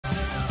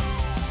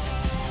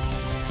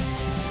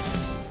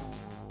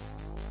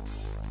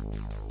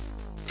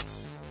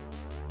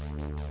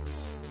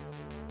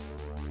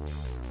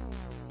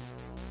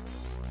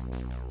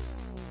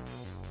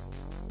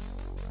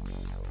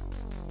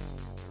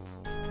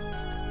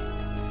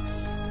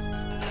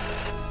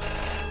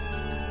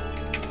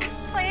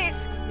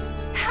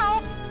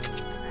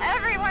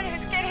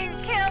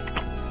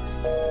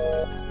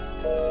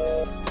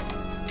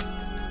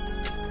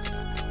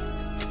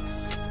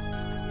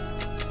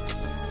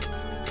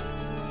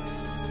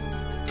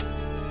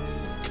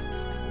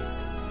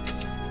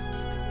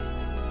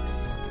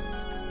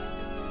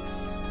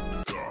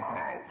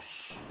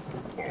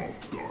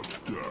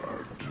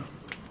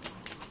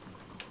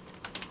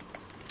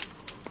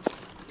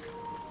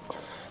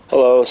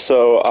Hello.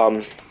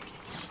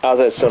 As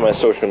I said on my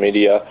social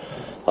media,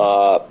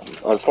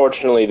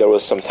 unfortunately there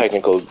was some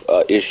technical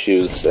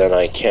issues, and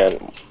I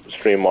can't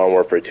stream Modern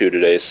Warfare 2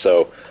 today.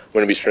 So I'm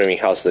going to be streaming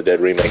House of the Dead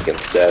Remake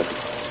instead.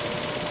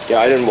 Yeah,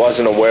 I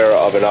wasn't aware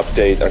of an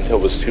update until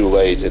it was too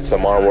late. It's a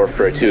Modern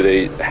Warfare 2.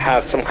 They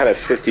have some kind of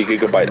 50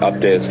 gigabyte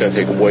update. It's going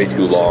to take way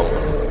too long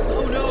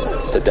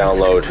to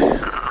download.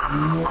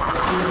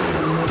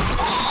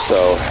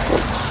 So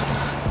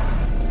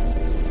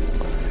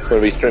I'm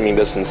going to be streaming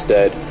this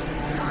instead.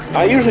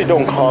 I usually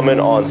don't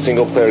comment on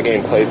single-player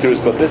game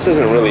playthroughs, but this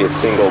isn't really a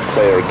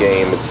single-player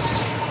game.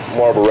 It's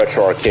more of a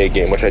retro arcade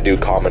game, which I do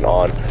comment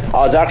on. I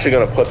was actually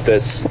going to put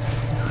this,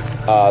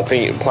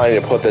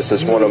 planning to put this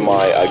as one of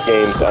my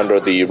games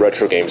under the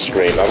retro game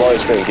stream. I've already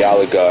streamed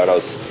Galaga, and I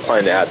was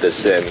planning to add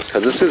this in,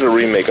 because this is a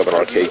remake of an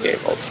arcade game.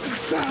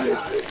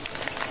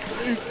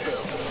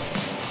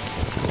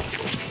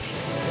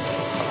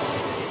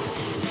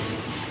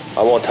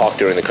 I won't talk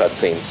during the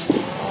cutscenes.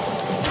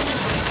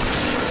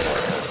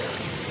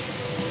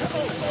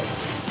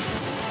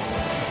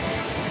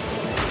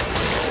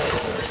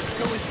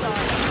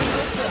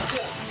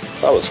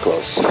 That was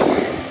close.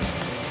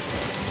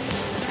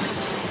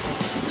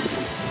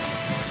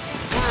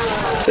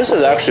 This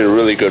is actually a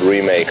really good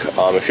remake.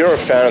 If you're a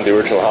fan of the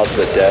original House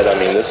of the Dead, I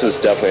mean, this is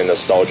definitely a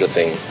nostalgia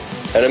thing.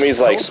 Enemies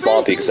spawn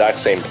at the exact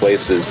same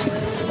places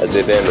as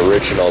they did in the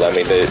original. I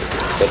mean, the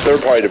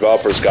third-party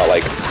developers got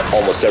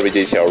almost every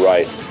detail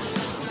right.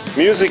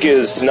 Music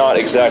is not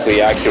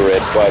exactly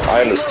accurate, but I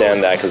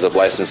understand that because of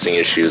licensing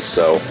issues,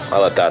 so I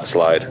let that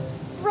slide.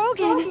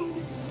 Rogan,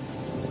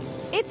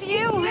 it's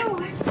you.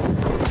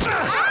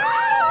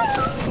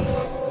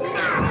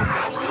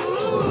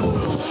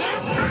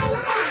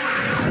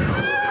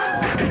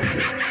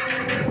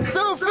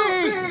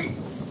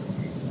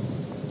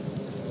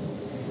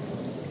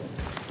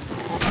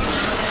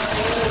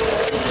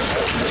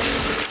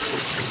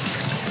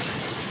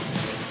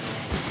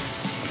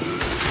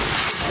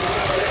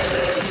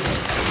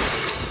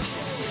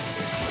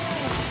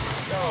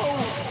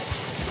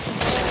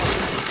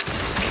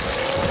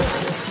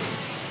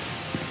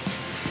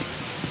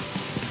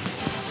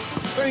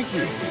 Thank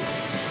you.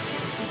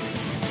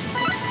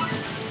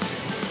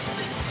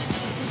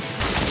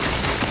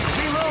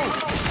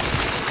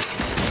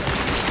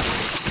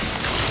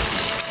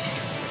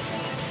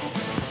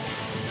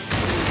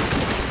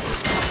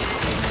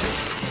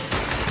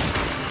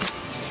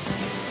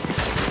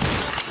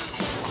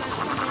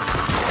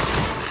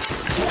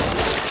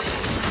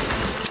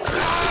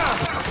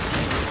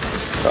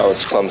 That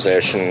was clumsy. I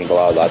shouldn't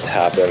allow that to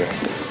happen.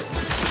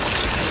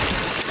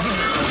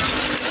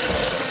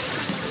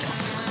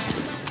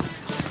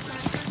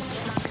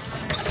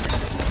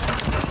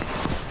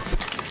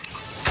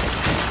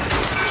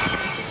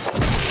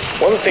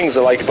 One of the things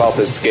I like about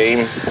this game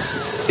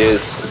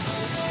is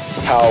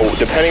how,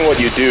 depending what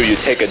you do, you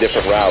take a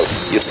different route.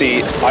 You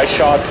see, I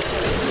shot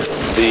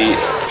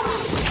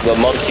the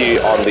monkey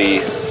on the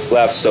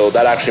left, so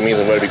that actually means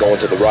I'm going to be going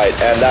to the right.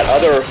 And that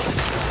other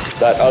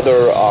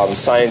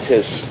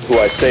scientist who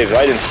I saved, if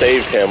I didn't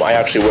save him, I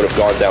actually would have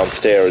gone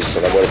downstairs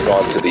and I would have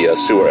gone to the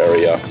sewer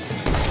area.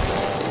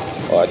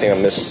 Oh, I think I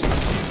missed.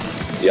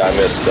 Yeah, I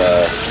missed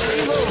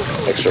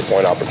extra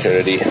point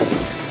opportunity.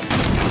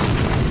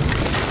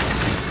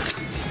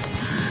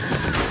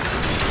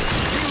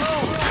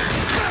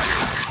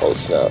 Oh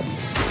snap.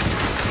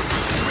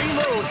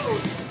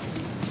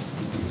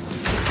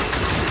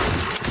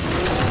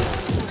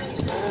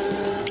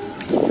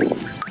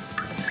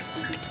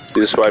 See,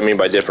 this is what I mean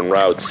by different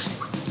routes.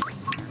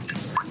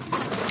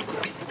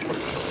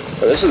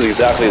 And this is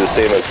exactly the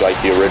same as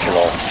the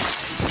original.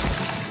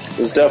 This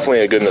is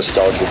definitely a good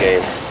nostalgia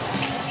game.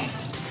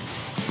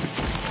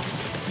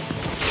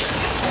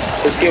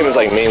 This game is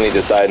mainly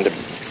designed to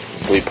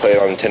be played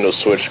on Nintendo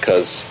Switch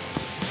because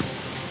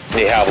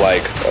they have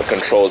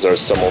controls that are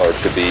similar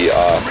to the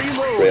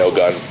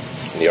railgun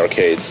in the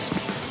arcades.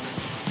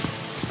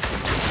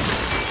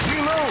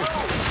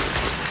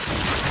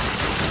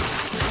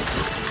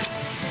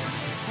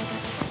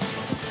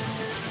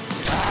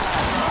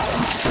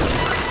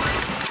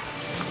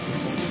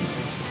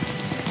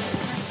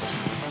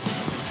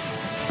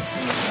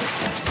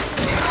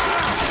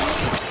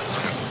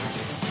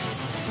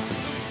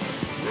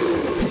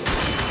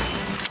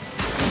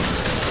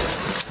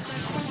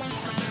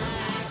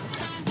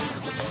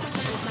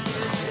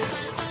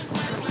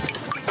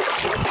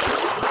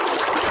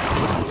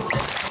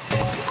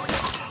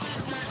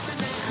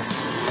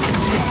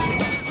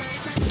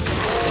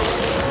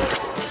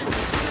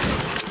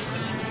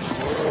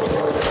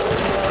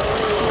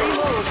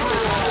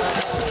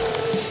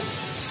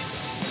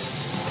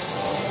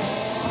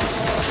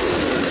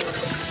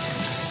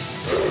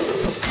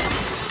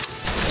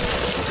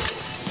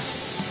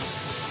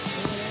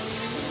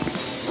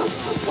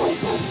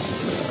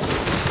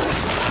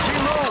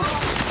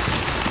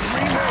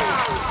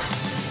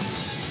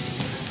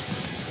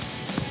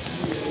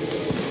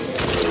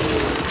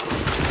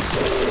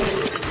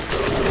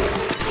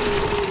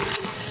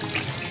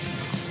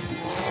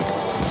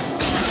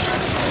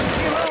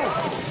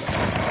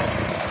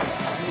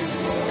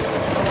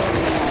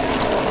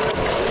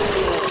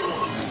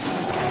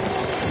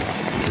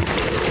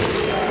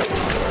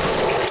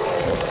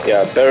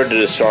 Yeah, better to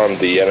disarm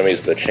the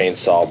enemies with a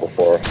chainsaw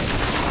before...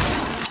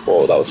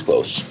 Whoa, that was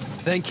close.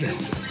 Thank you.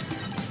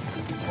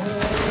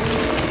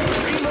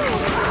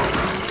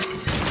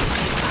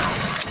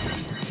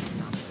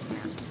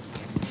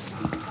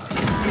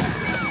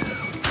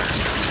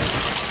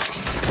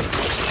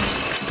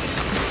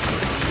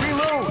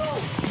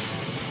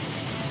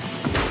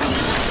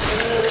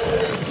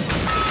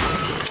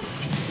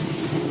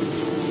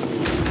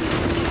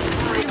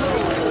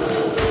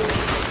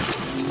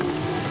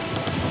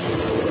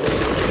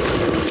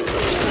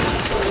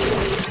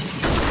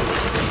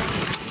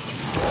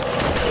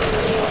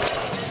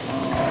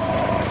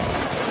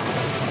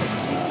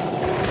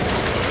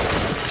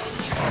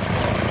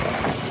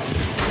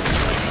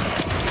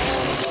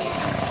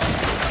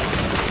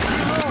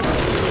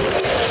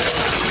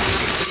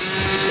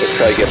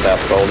 Try to get that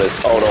bonus.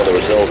 Oh no, there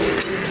was no,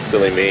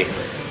 silly me.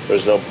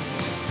 There's no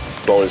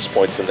bonus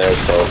points in there,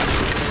 so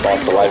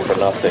lost a life for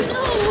nothing.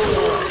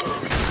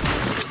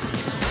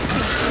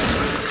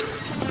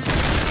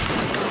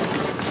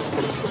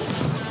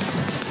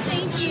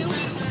 Thank you.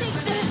 Take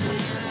this.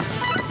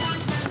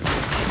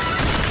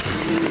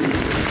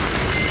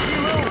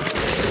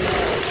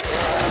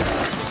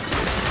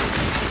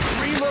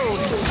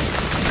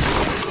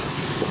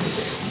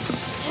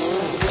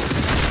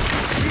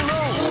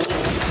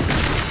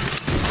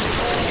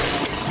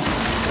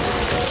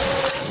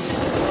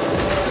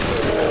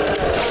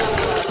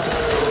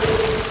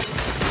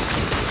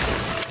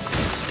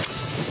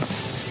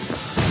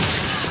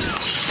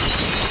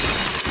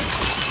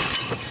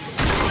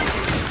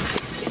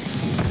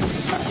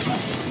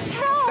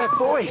 That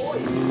voice!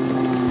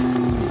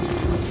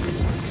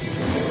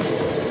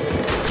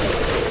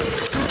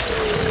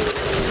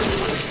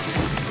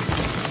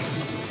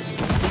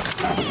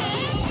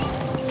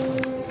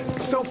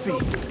 Sophie,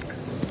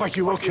 are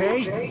you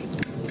okay?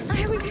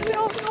 I was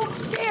so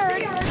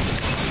scared.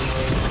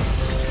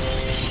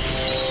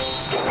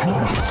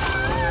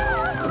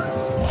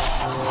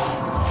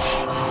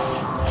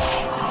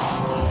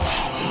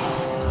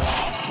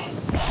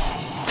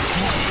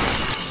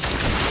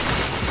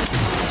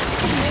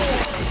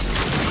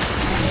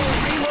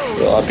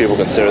 A lot of people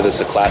consider this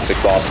a classic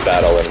boss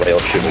battle in rail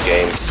shooting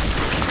games.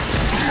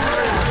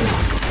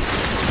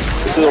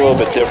 This is a little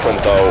bit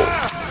different though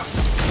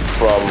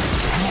from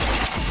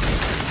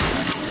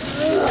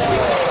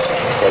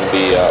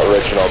the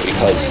original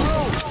because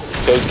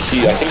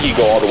I think you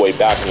go all the way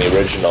back in the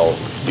original,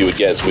 you would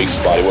get his weak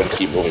spot, he wouldn't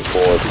keep moving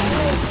forward.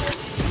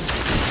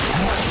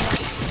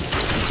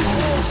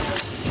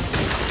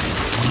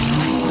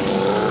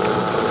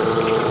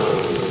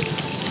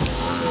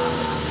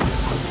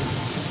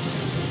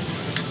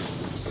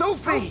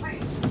 Sophie!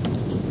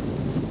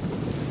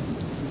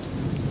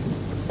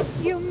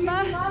 You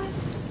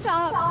must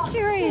stop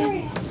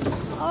Curian,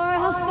 or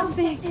else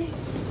something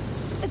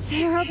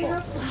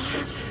terrible.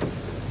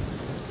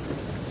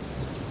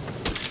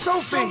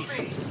 Sophie!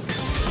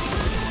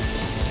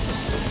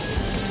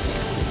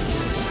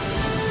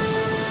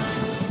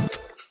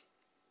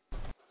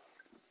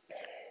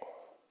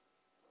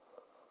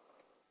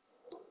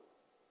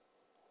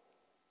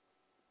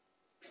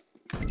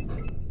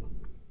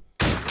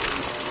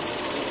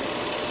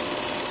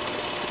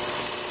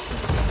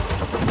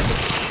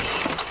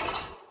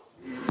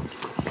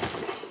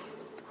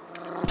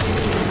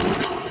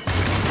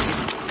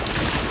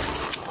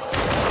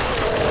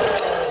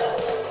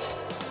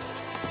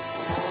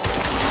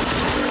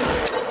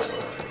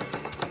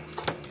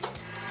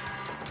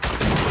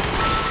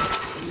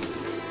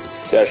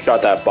 See, I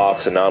shot that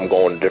box and now I'm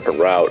going a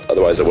different route,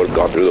 otherwise I would have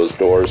gone through those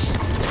doors.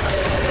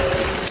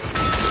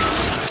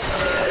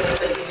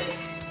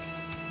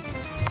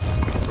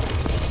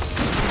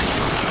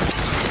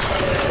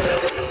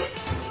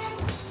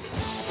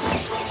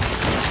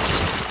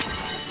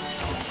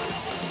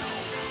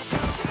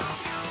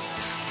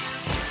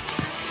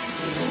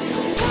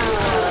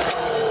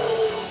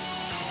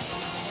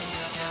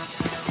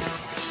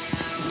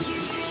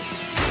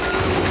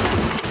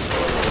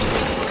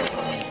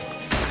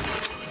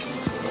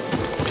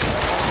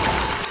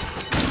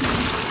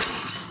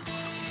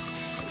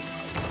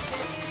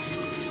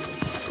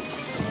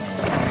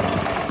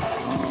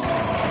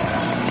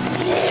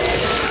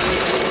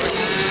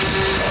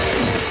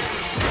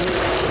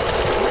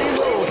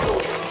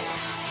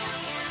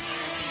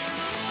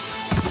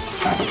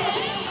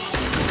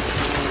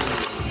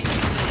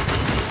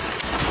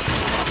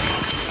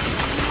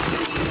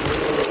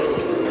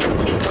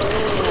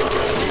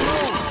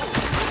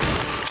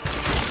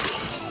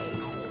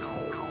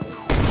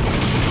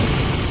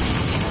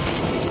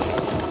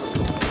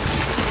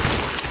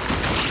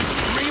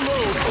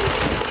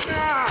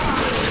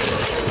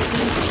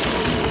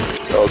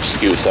 No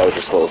excuse, I was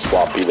just a little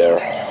sloppy there.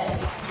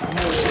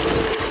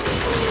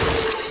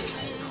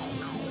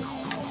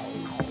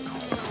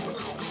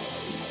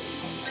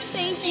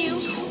 Thank you.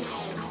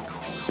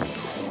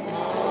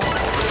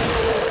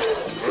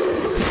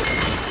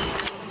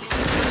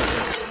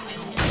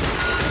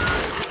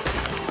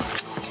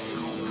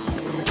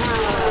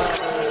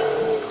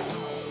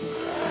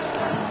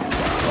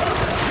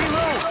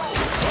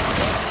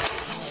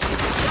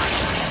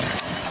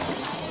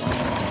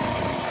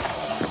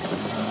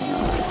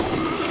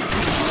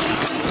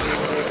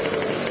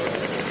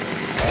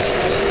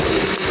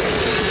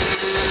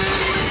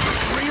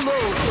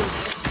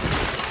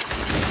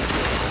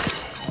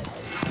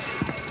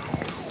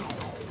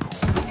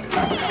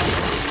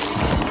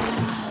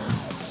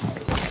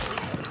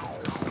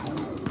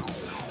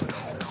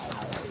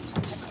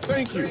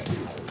 Thank you.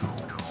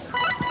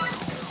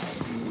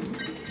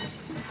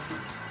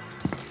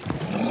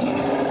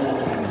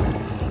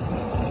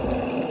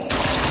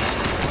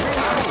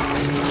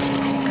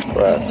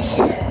 Rats.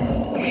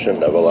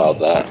 Shouldn't have allowed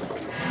that.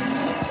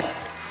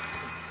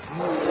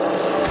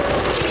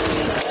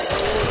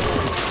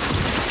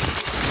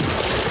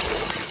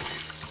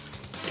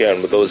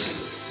 Again, with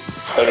those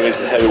enemies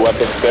with heavy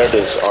weapons, better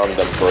to disarm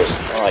them first.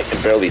 Oh, I can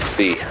barely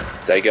see.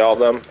 Did I get all of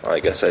them? I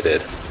guess I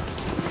did.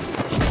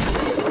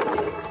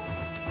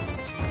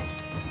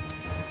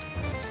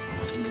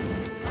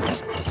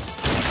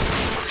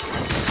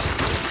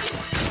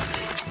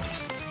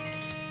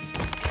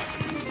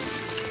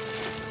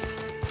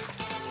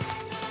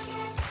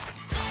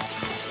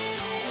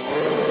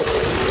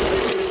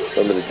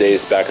 Remember the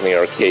days back in the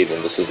arcade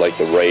when this was like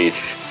the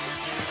rage.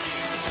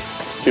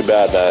 It's too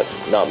bad that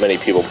not many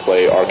people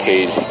play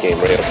arcade game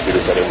radio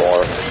computers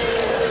anymore.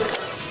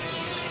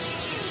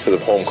 Because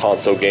of home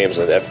console games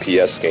and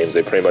FPS games,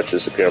 they pretty much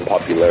disappear in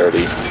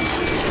popularity.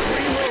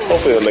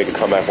 Hopefully they'll make a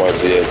comeback one of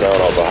these days. I don't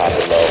know if it'll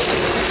happen though.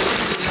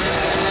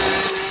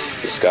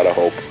 Just gotta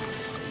hope.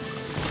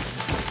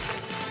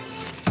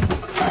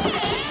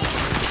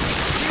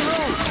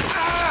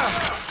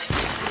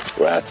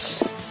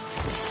 Rats.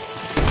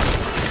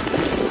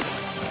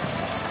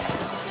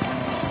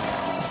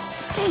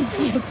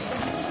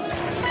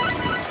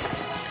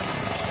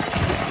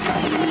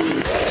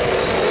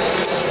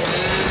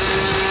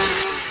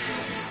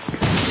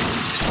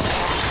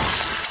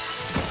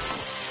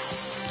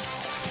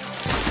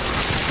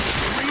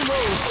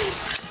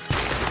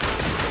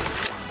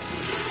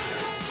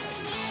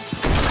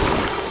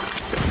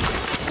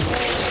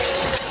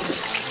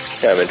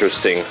 Kind of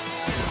interesting.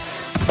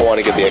 I want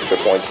to get the extra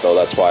points though,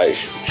 that's why I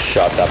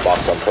shot that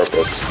box on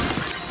purpose.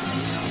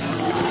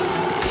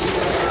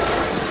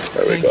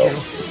 There we go.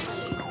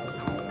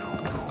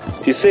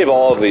 If you save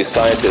all of these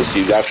scientists,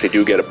 you actually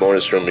do get a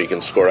bonus room where you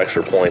can score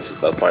extra points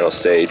at the final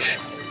stage.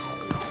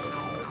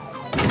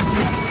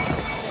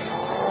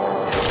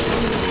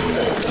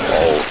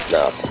 Oh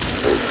snap.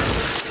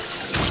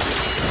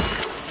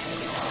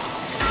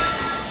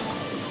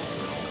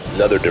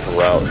 Another different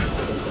route.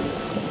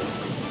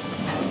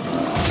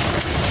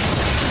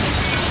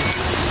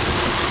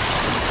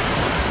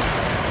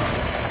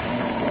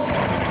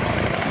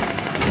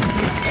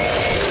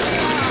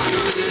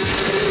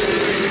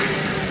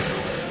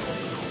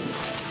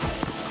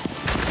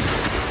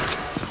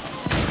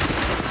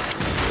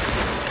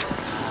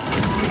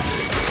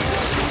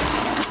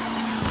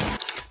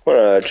 I'm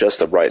going to adjust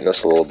the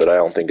brightness a little bit. I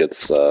don't think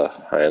it's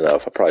high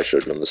enough. I probably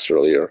should have done this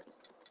earlier.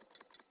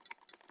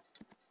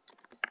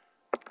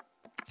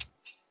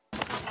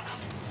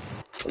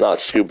 Not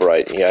too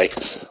bright.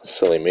 Yikes.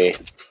 Silly me.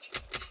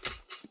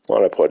 Why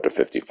don't I put it to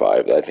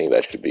 55? I think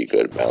that should be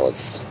good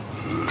balanced.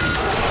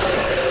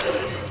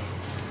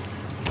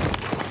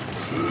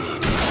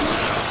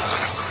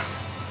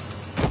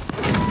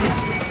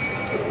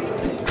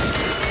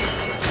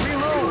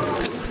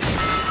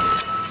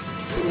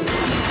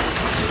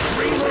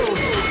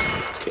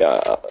 Yeah,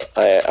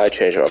 I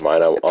changed my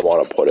mind. I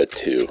want to put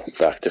it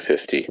back to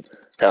 50.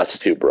 That's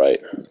too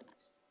bright.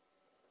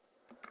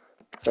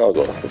 I'll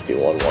go to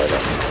 51. Why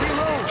not?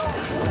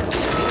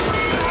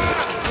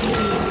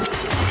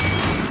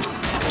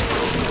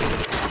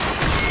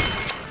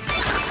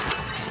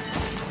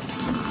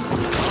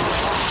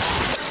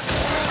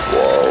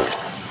 Whoa.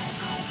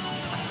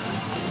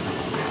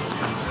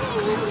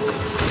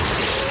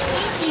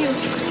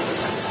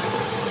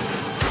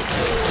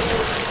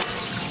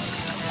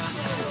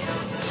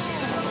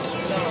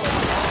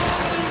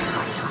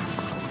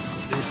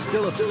 They're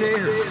still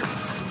upstairs.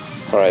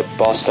 Alright,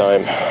 boss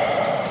time.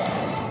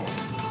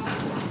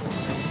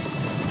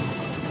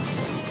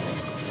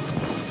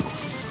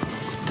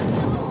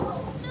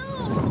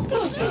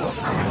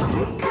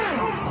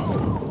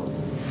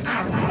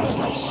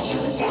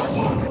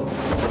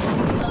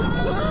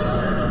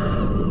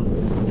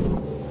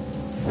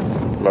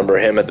 Remember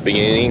him at the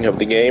beginning of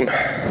the game?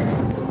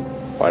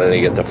 Why didn't I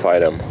get to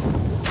fight him?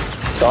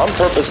 So I'm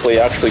purposely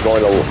actually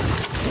going to...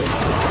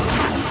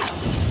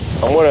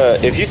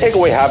 if you take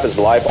away half his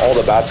life, all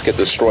the bats get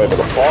destroyed, but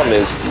the problem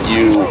is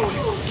you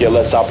get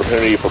less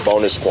opportunity for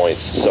bonus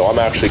points. So I'm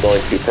actually going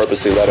to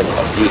purposely let him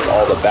use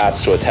all the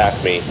bats to attack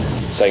me,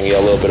 so I can get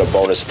a little bit of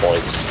bonus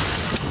points.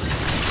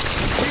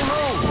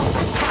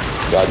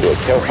 Gotta do it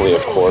carefully,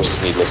 of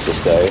course, needless to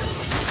say.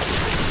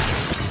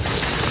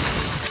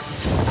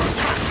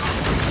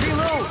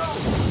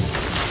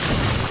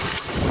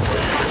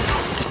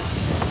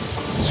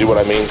 See what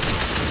I mean?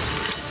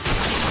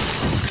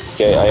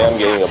 Okay, I am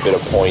getting a bit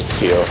of points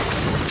here,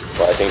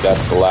 but I think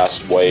that's the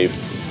last wave.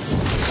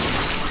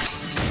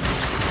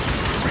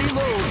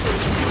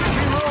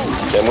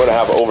 I'm going to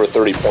have over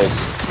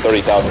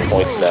 30,000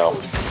 points now.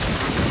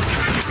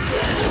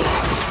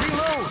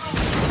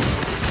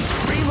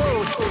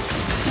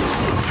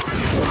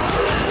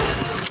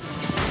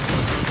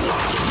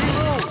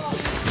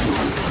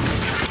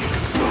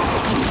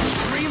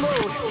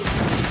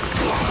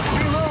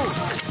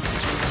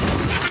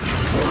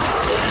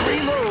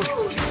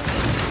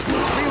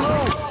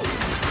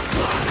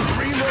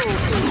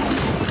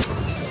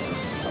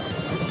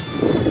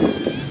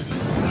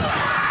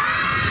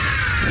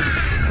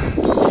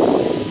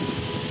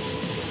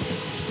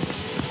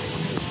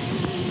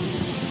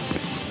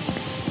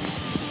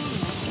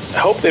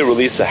 hope they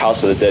release the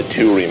House of the Dead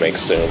 2 remake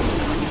soon.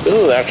 This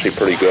is actually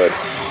pretty good.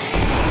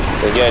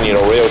 Again, you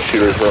know, rail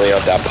shooters really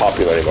aren't that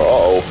popular anymore.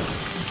 Uh-oh.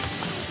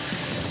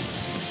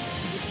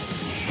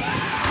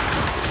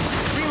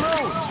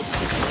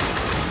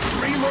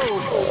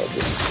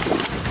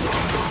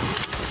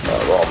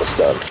 We're almost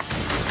done.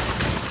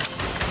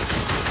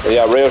 But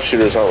yeah, rail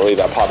shooters aren't really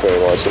that popular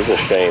anymore, so it's a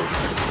shame.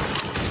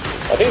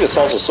 I think it's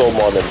also sold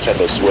more on the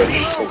Nintendo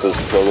Switch, since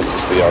it's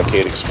closest to the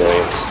arcade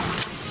experience.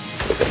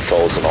 The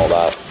controls and all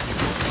that.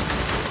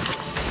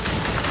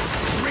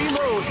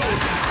 Reload!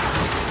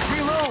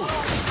 Reload!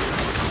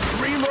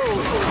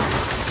 Reload!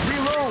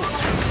 Reload!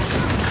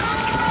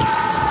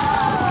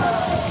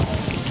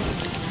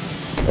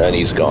 And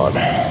he's gone.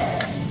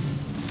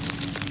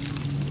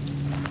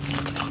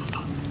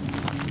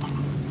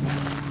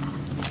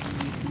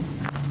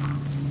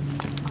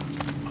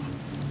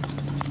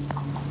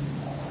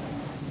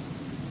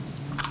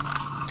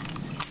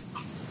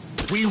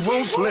 We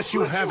won't let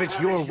you have it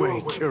your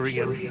way,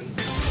 Tyrion.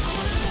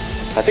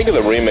 I think in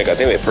the remake, I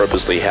think they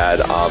purposely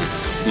had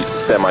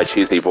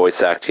semi-cheesy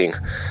voice acting.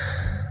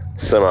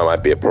 Semi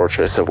might be a poor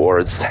choice of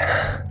words.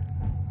 There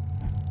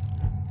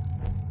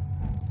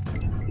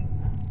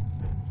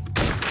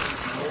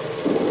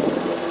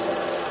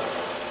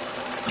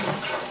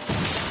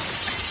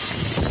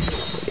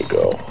you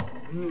go.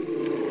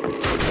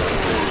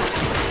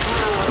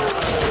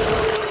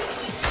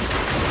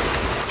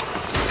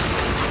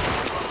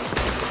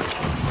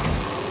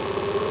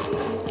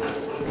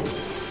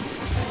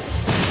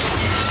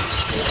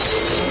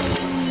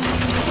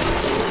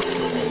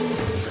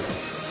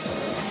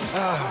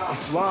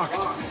 It's locked.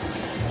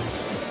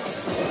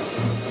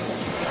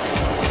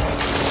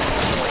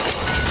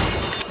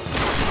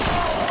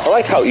 I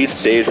like how each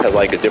stage has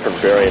like a different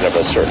variant of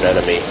a certain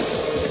enemy.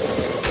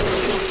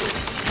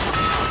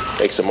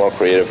 Makes it more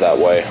creative that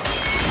way.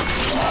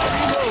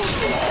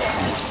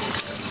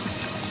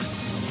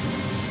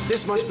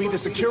 This must be the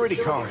security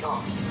card.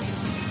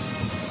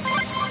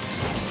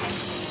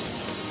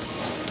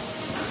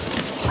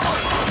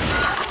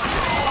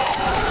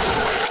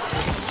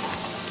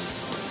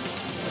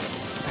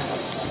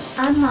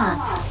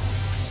 Unlocked.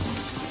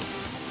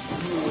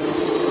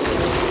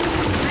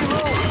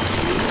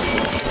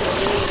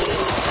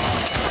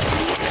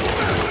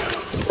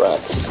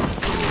 Rats.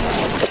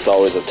 That's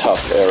always a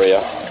tough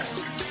area.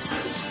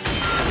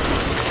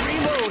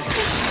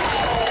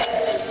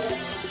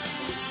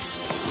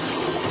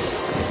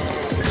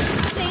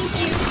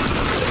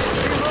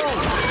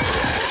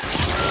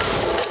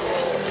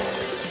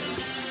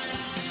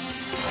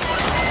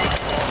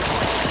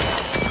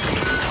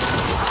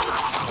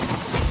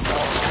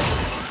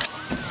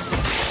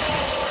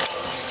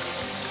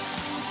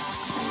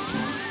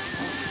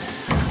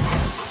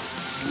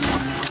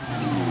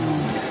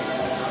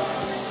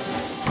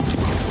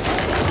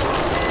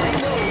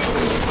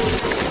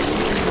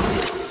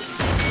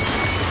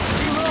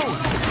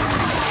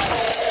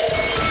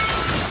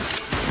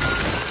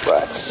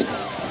 Rats.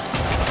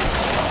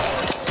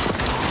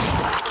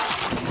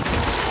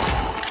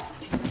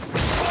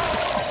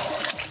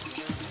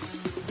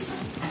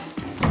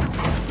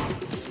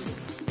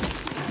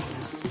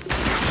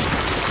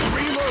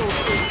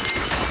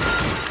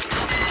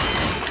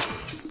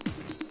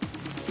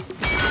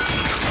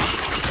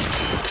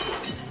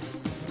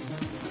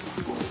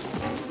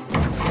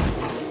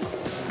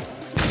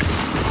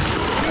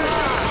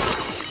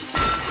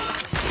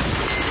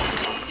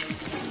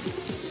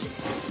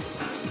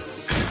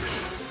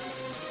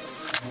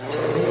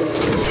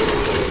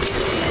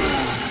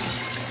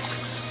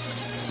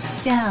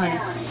 Down.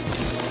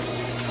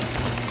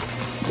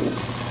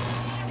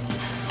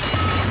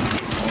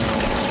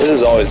 This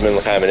has always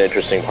been kind of an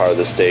interesting part of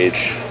the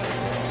stage.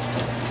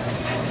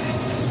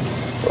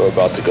 We're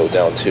about to go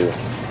down to.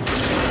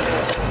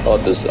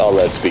 I'll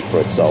let it speak for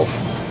itself.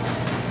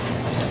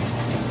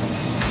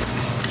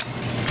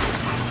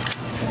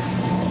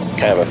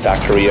 Kind of a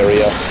factory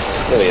area.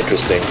 Really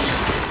interesting.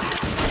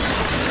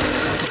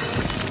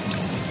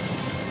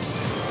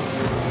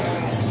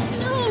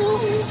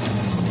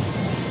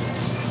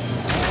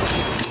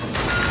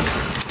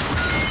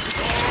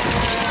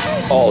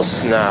 Oh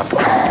snap.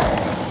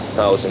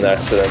 That was an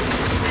accident.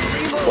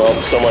 Well,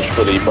 so much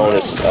for the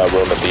bonus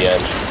room at the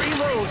end.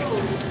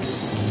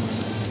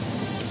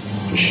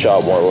 Just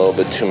shot one a little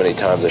bit too many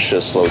times. I should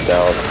have slowed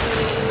down.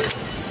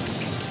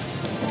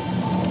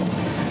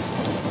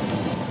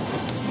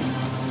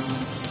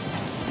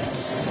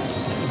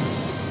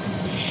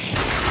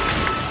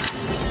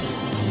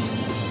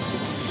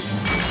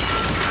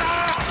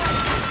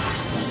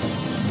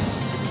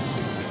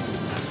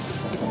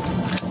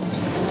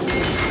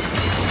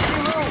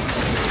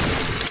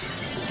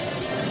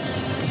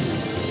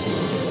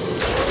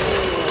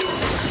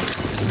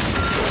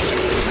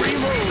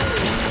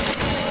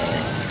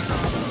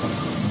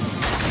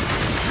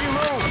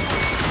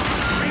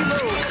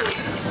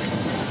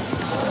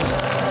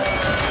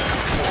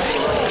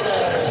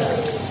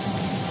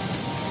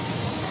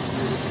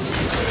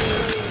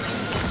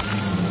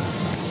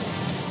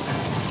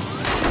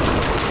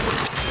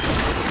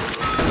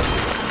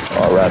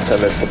 rats, I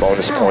missed the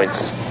bonus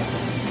points.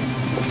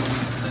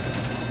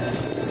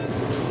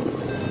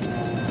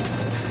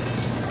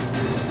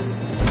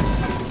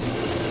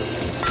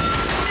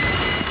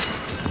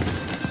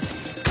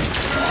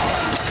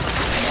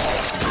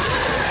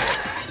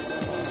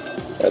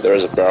 There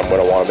is a bear. I'm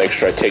going to want to make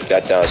sure I take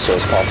that down as soon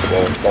as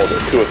possible. Oh, there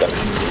are two of them.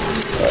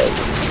 Alright.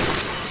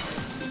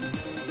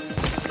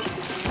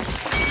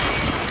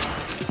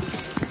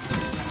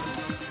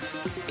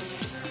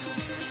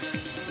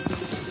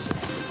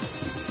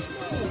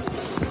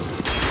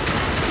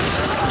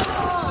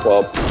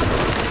 Well.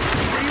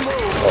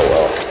 Oh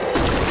well.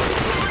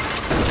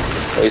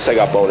 At least I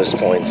got bonus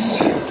points.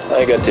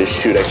 I got to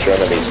shoot extra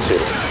enemies too.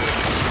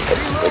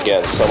 That's,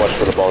 again, so much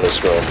for the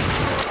bonus room.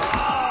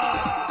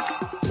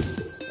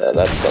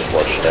 That's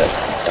unfortunate.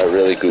 I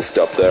really goofed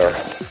up there.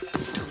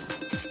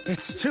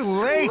 It's too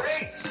late!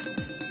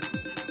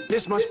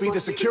 This must be the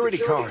security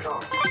card.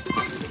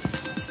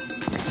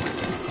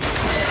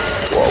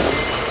 Whoa.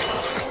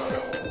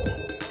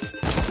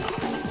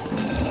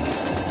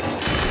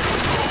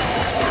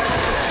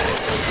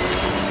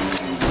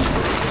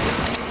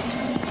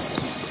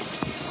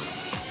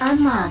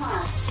 Unlocked.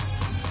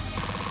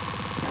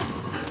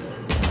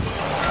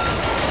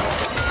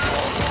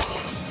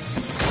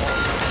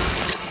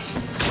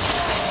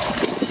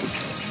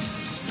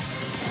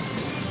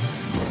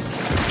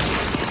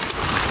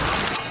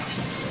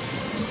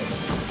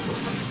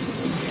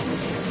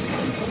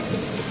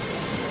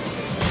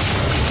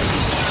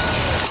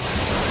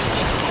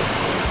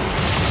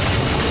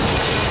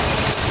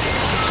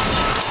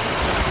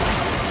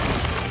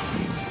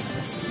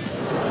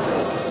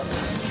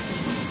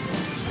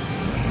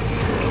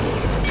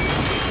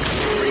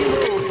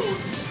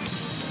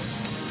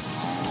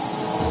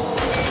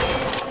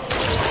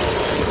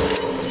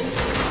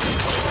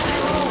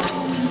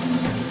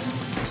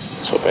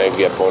 I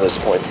get bonus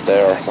points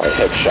there. My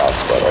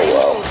headshots, but oh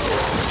well.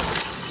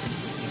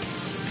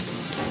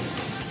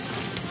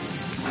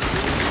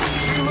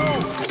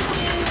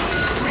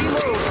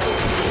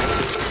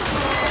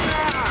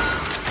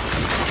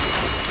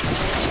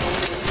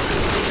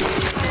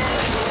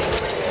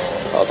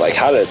 I was like,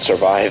 how did it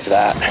survive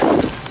that?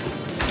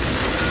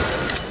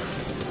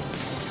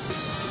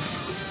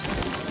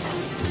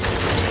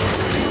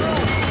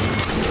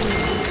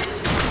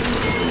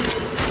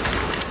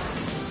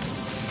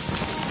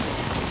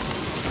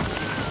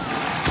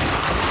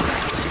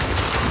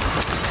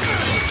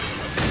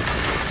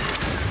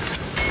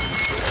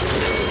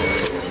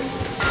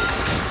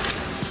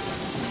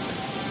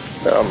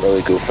 I'm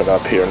really goofing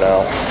up here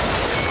now.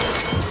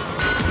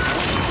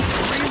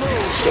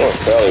 It's doing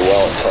fairly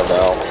well until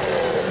now.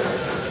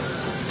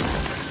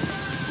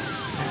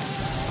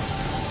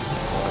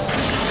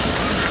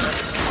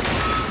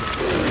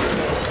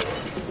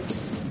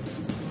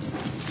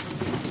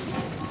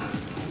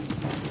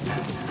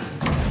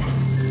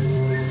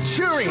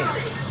 Tyrion!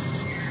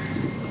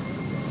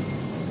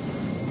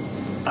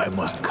 I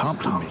must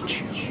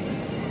compliment you.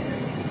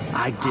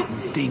 I didn't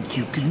think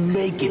you could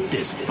make it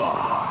this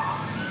far.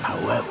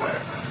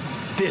 However,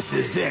 this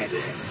is it.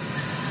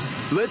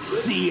 Let's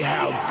see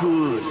how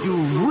good you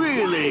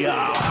really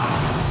are.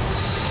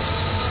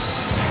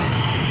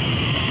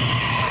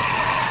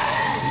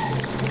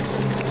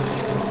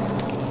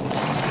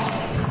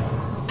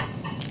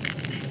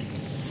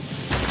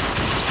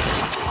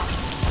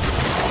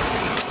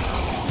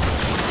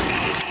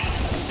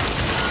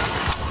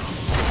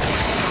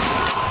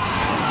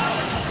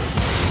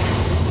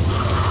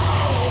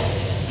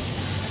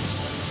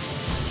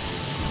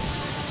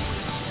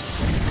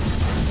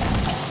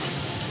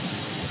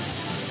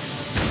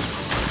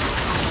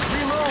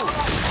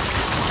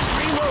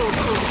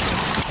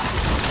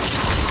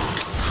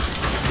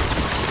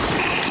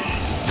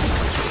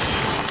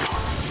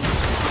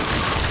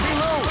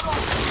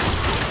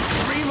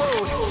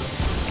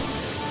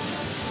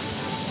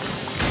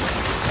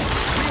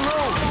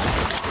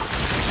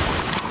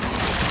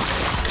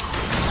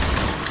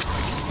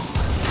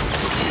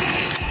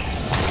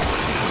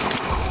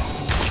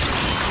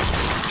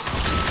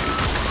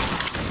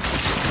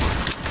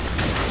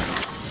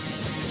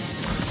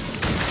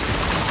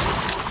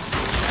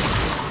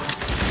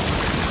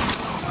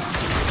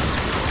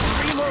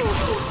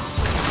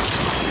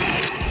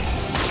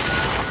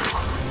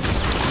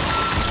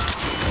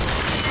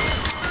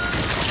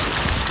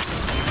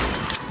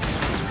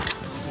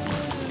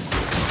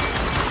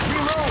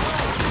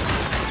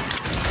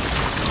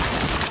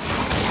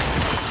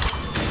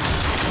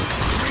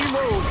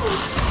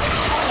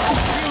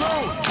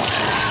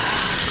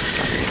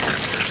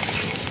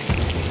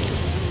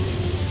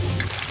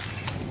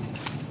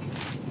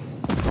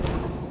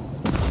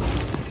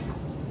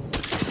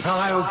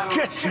 I'll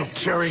get you,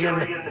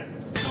 Tyrion!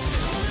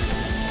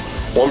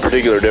 One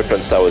particular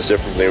difference that was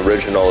different from the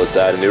original is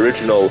that in the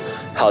original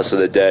House of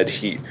the Dead,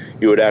 you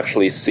would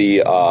actually see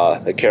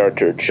the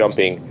character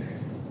jumping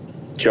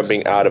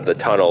out of the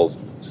tunnel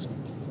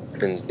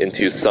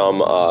into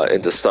some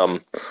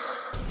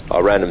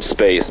random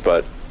space,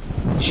 but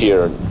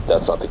here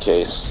that's not the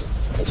case,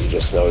 as you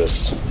just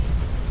noticed.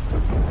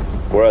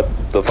 We're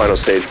at the final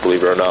stage,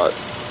 believe it or not.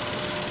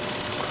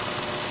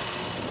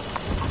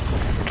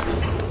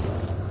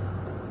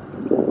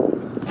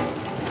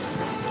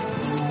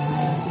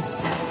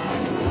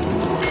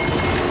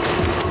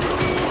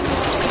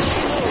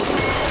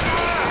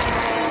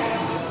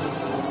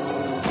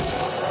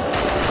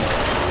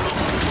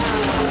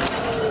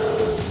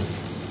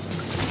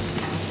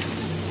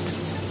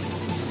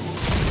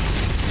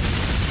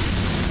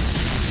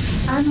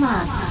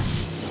 Unlocked.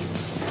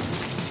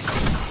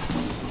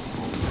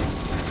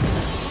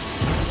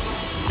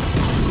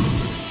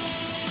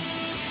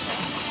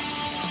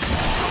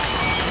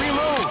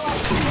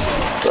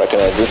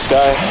 Recognize this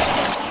guy.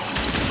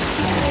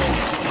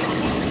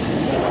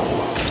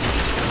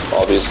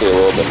 Obviously a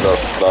little bit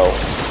nerfed though.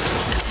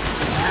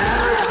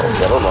 Oh,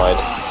 never mind.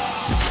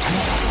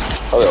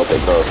 Oh, they'll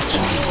get nerfed.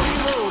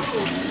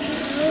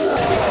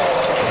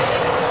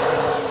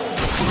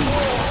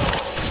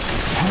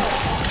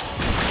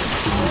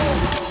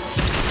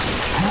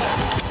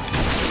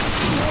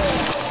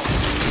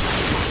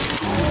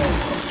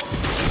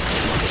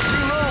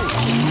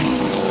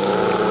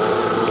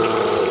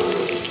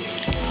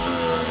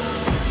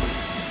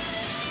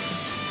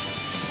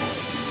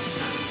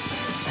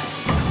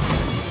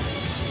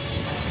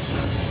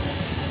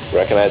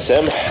 Recognize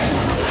him.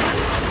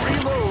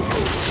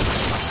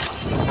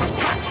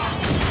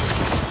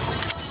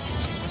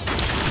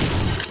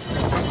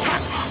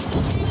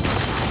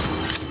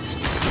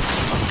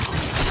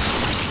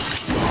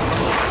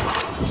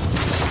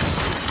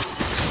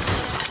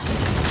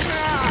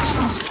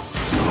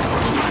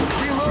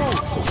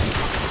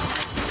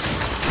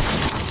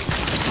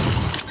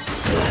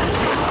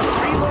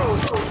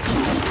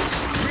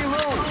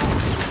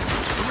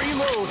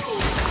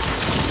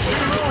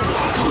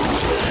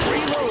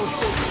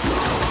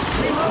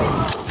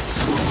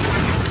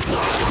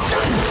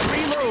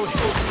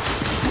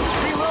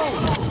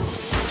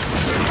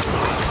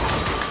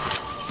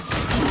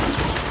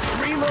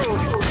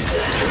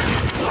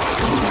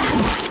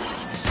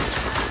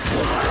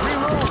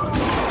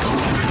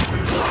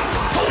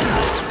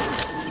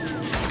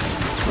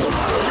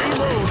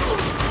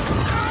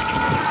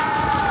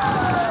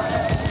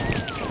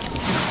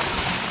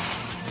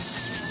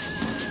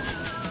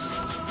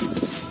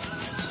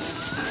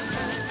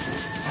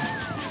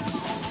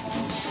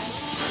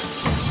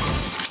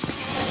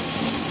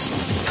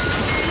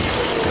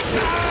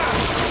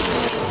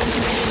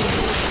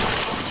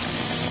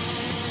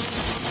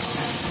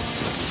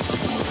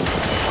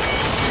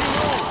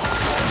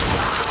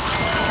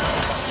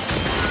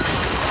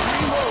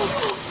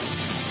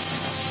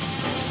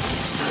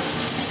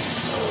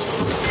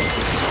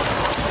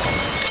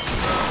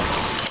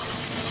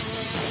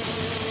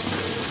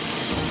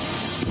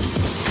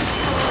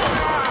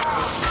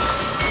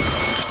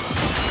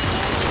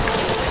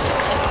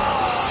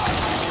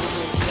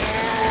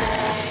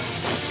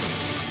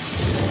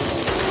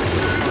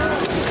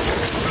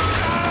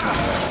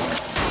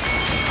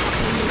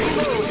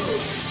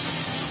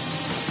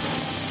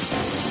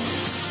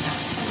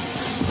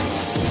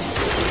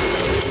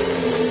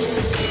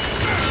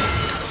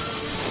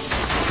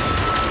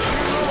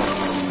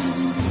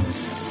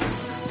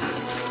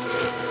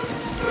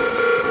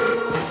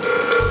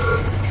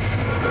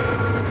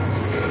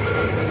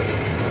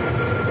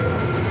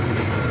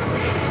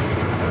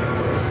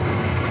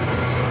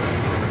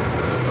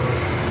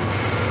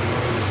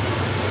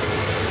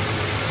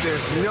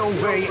 No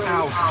way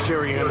out,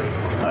 Tyrion.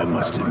 I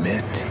must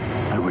admit,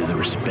 I really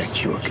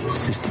respect your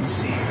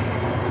consistency.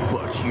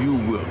 But you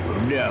will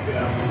never,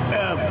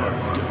 ever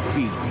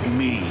defeat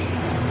me.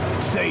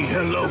 Say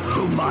hello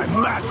to my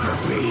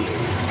masterpiece.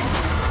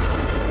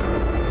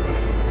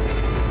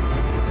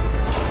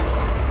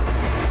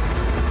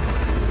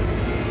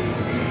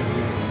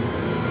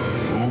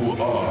 Who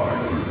are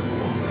you?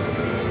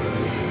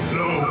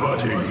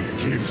 Nobody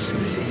gives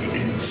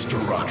me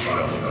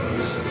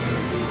instructions.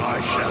 I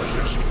shall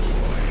destroy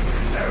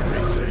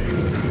everything.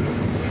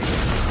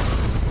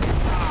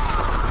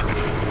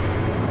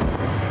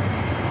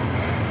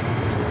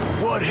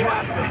 What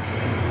happened?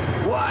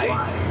 Why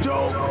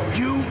don't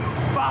you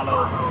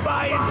follow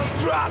my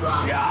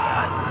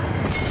instructions?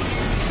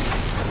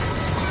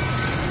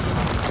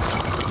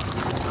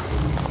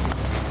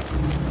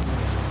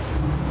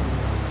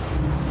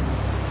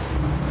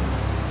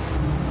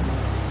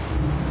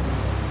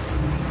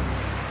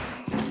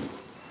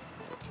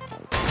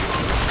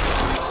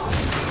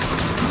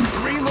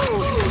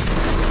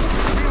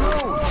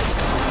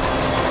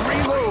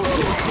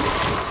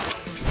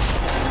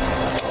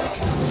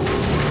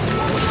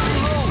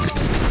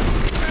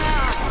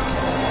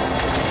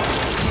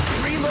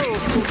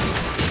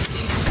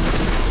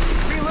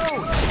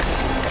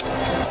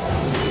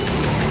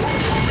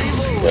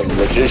 The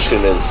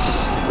Magician is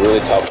a really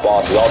tough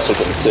boss. He's also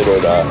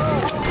considered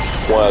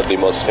one of the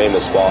most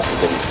famous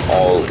bosses in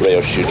all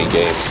rail shooting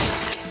games.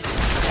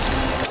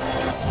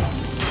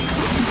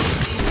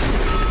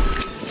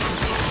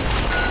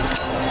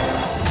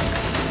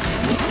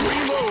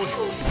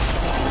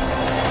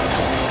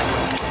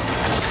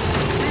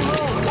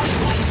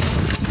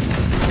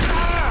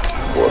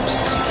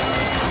 Whoops.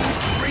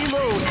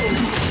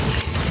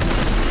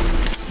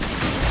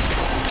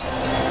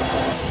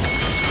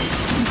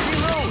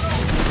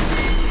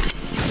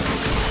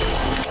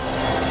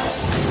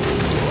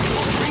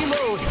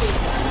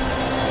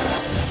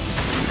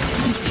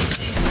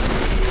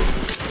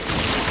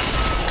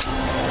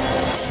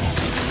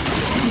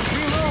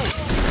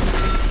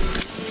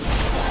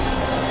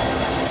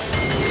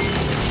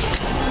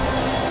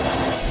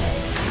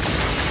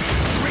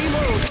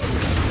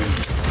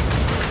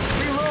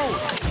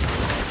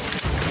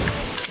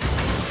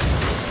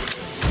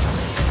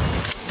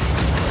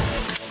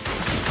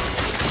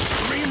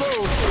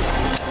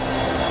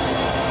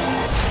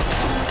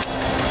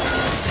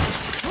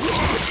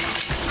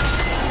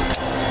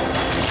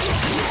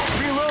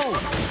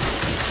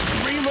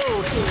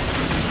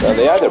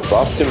 They either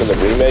buffed him in the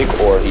remake,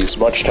 or he's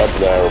much tougher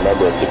than I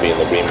remember him to be in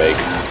the remake.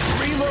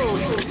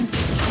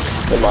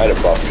 They might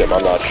have buffed him,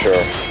 I'm not sure.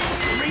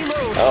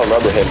 I don't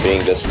remember him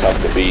being this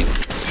tough to beat.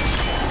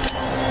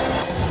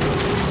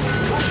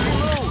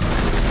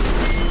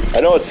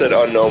 I know it said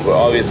unknown, but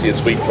obviously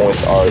its weak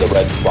points are the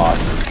red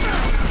spots.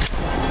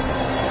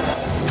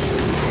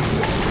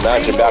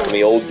 Imagine back in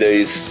the old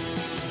days,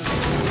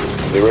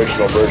 the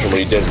original version,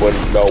 when you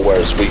wouldn't know where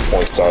his weak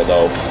points are,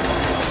 though.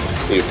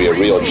 It would be a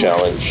real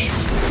challenge.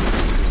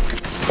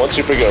 Once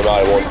you figure them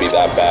out, it won't be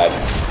that bad.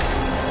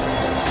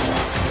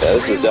 Yeah,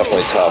 this is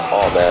definitely tough.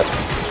 Oh, man.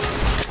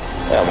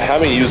 I'm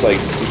having to use, like,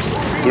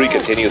 3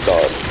 continues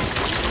on...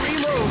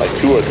 Like,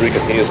 2 or 3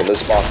 continues on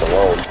this boss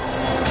alone.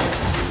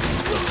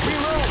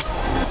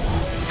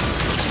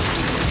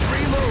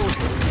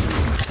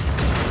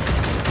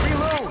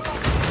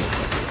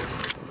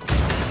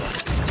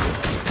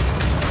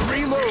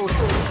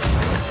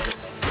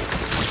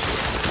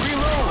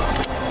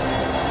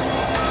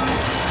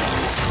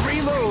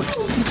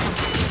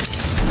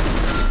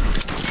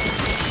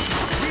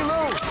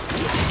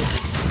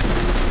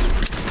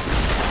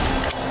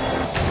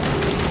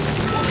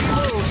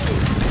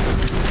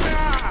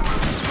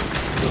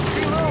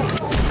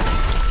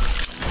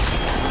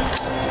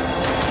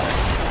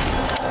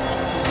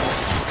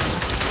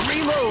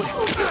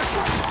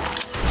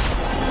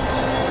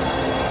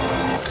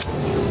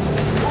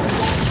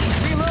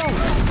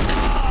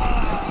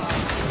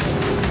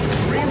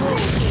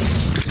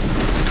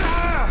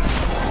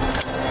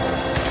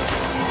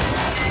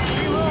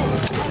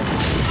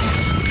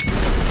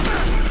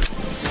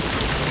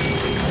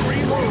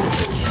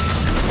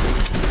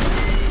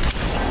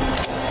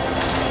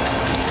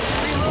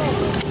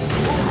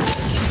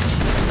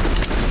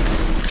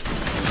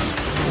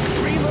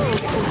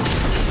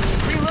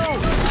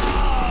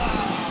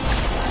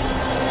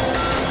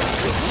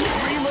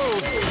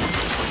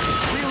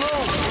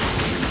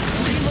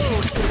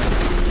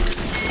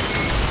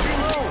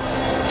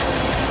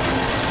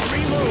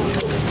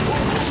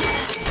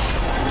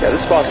 Yeah,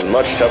 this boss is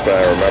much tougher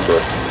than I remember.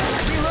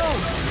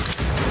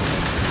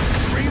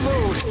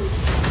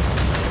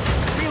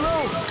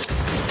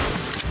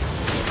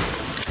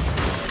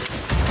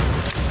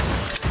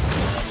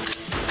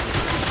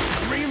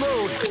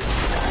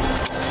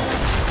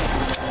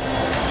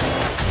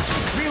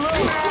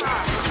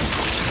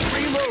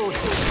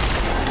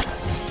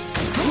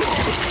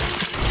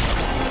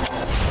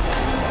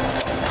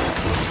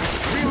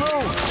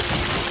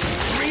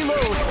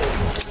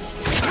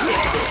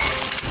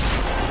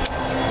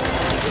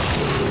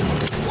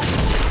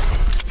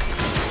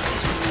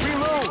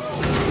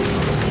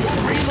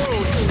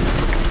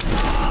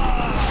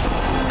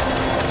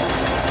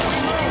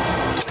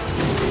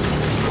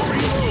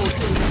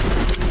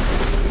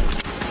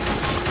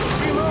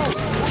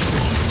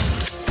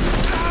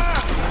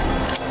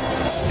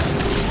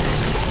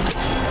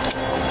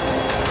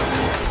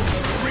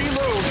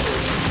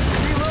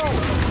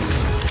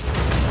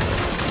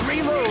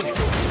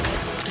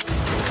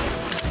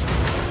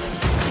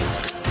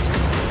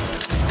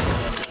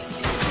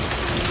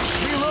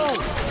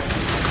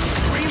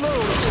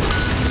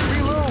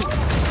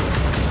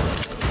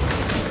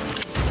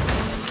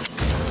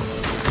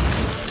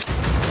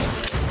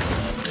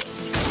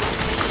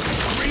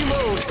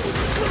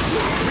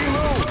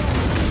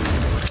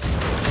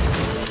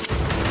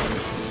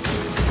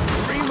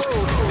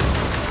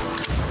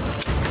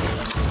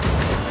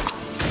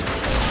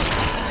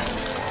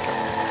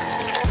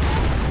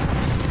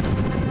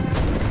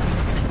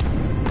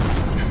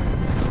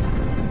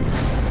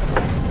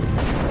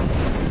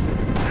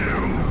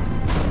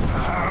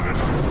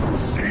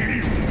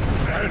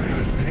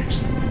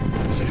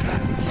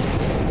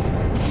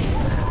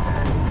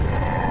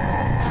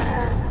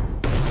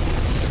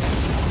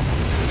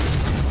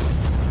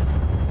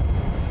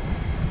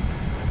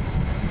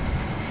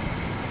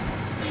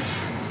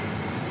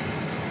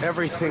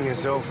 Everything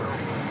is over.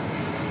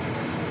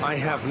 I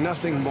have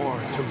nothing more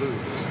to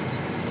lose.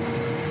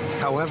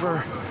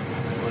 However,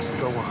 I must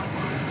go on.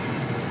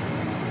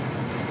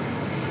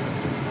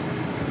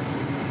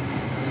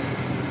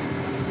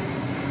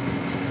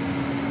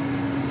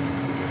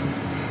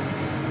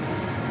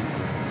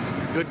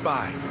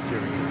 Goodbye,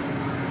 Tyrion.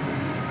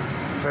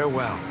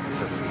 Farewell,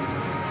 Sophie.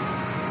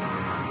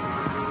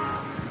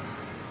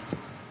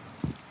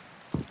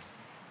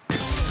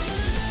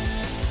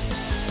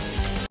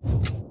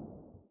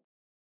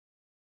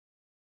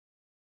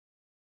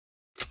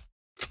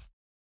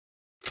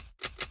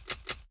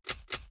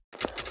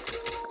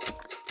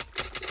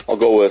 I'll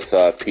go with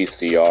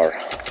PCR,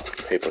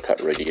 paper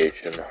cut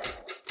radiation.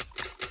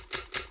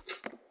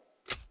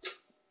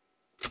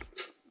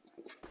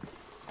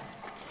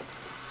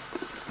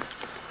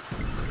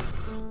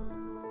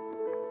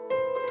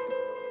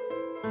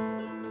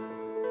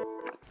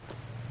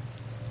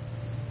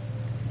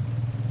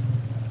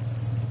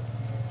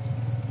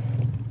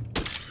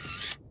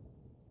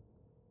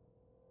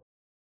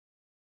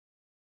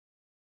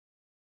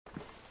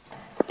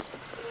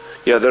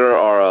 Yeah, there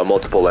are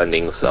multiple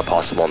endings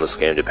possible in this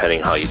game,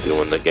 depending how you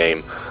do in the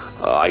game.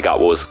 I got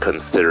what was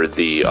considered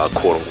the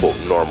quote-unquote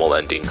normal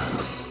ending.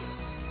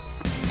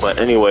 But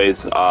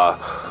anyways, that's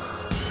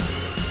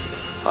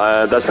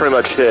pretty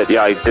much it.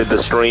 Yeah, I did the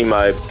stream,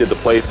 I did the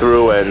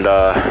playthrough, and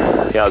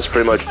yeah, that's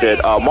pretty much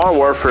it. Modern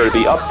Warfare,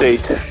 the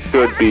update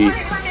should be...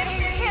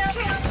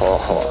 Oh,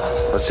 hold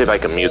on. Let's see if I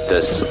can mute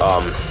this.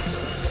 I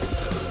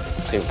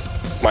think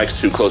mic's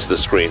too close to the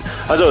screen.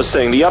 As I was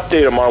saying, the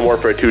update of Modern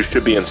Warfare 2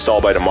 should be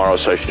installed by tomorrow,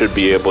 so I should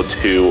be able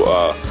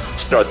to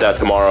start that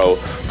tomorrow,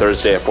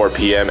 Thursday at 4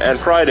 p.m. And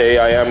Friday,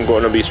 I am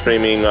going to be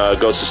streaming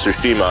Ghost of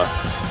Tsushima.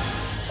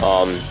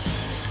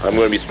 I'm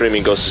going to be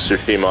streaming Ghost of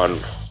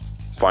Tsushima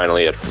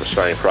finally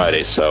starting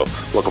Friday, so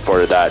looking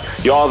forward to that.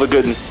 Y'all have a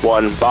good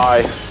one.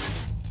 Bye.